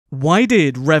Why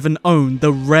did Revan own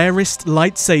the rarest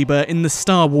lightsaber in the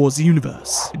Star Wars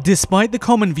universe? Despite the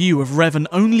common view of Revan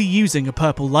only using a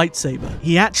purple lightsaber,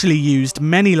 he actually used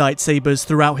many lightsabers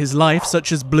throughout his life,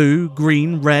 such as blue,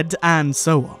 green, red, and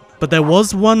so on. But there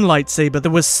was one lightsaber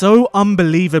that was so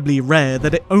unbelievably rare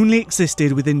that it only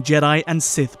existed within Jedi and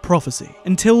Sith prophecy,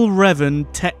 until Revan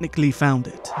technically found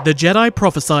it. The Jedi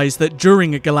prophesied that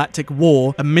during a galactic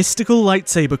war, a mystical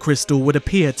lightsaber crystal would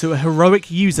appear to a heroic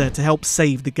user to help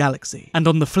save the galaxy. And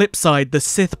on the flip side, the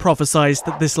Sith prophesied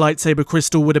that this lightsaber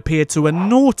crystal would appear to a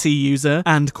naughty user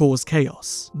and cause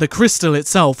chaos. The crystal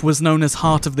itself was known as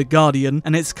Heart of the Guardian,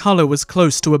 and its color was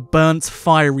close to a burnt,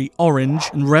 fiery orange,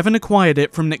 and Revan acquired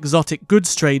it from an exotic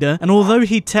goods trader, and although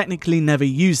he technically never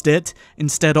used it,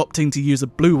 instead opting to use a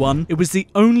blue one, it was the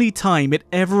only time it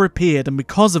ever appeared, and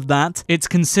because of that, it's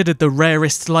considered the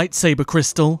rarest lightsaber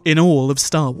crystal in all of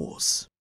Star Wars.